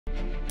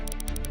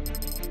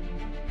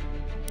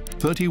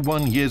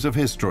31 years of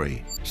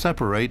history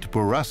separate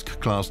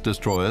Bourrasque-class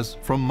destroyers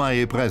from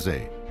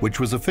Maillé-Brézé,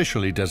 which was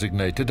officially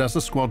designated as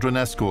a squadron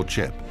escort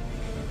ship.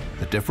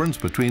 The difference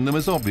between them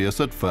is obvious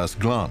at first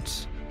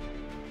glance.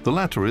 The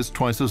latter is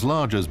twice as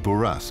large as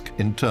Bourrasque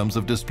in terms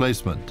of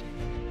displacement.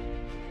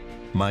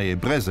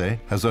 Maillé-Brézé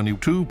has only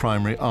 2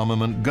 primary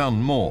armament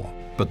gun more,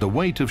 but the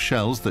weight of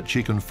shells that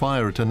she can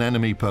fire at an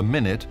enemy per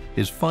minute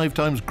is 5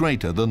 times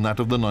greater than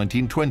that of the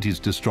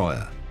 1920s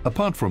destroyer.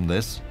 Apart from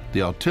this,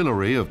 the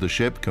artillery of the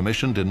ship,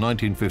 commissioned in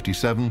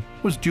 1957,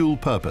 was dual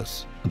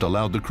purpose and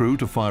allowed the crew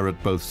to fire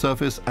at both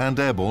surface and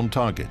airborne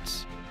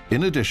targets.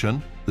 In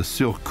addition, the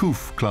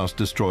Surcouf class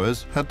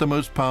destroyers had the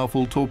most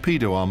powerful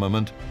torpedo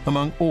armament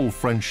among all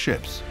French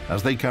ships,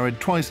 as they carried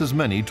twice as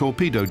many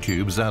torpedo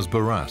tubes as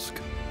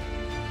Bourrasque.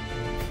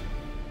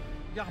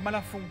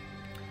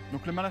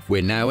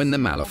 We're now in the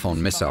Maillé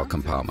missile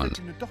compartment.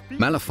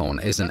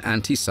 Maillé is an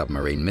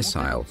anti-submarine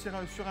missile.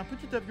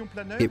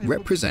 It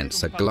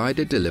represents a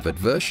glider-delivered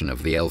version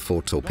of the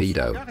L4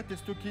 torpedo.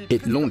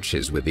 It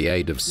launches with the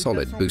aid of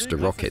solid booster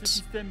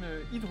rockets.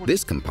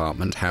 This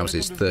compartment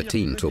houses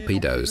 13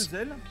 torpedoes.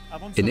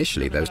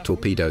 Initially, those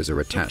torpedoes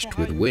are attached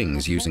with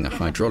wings using a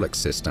hydraulic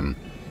system,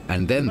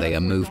 and then they are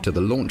moved to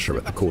the launcher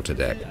at the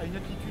quarterdeck.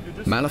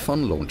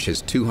 Maillé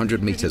launches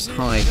 200 meters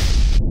high.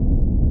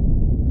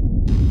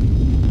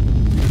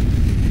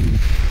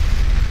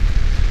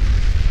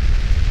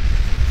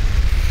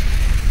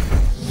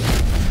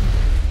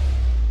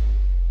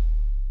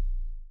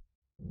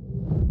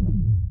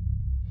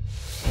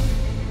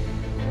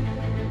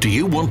 Do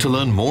you want to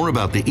learn more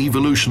about the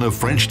evolution of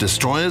French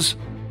destroyers?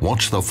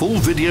 Watch the full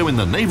video in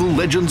the Naval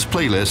Legends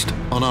playlist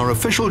on our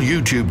official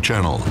YouTube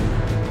channel.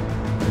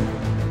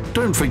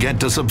 Don't forget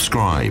to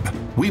subscribe.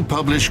 We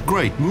publish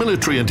great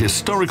military and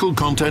historical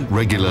content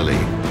regularly.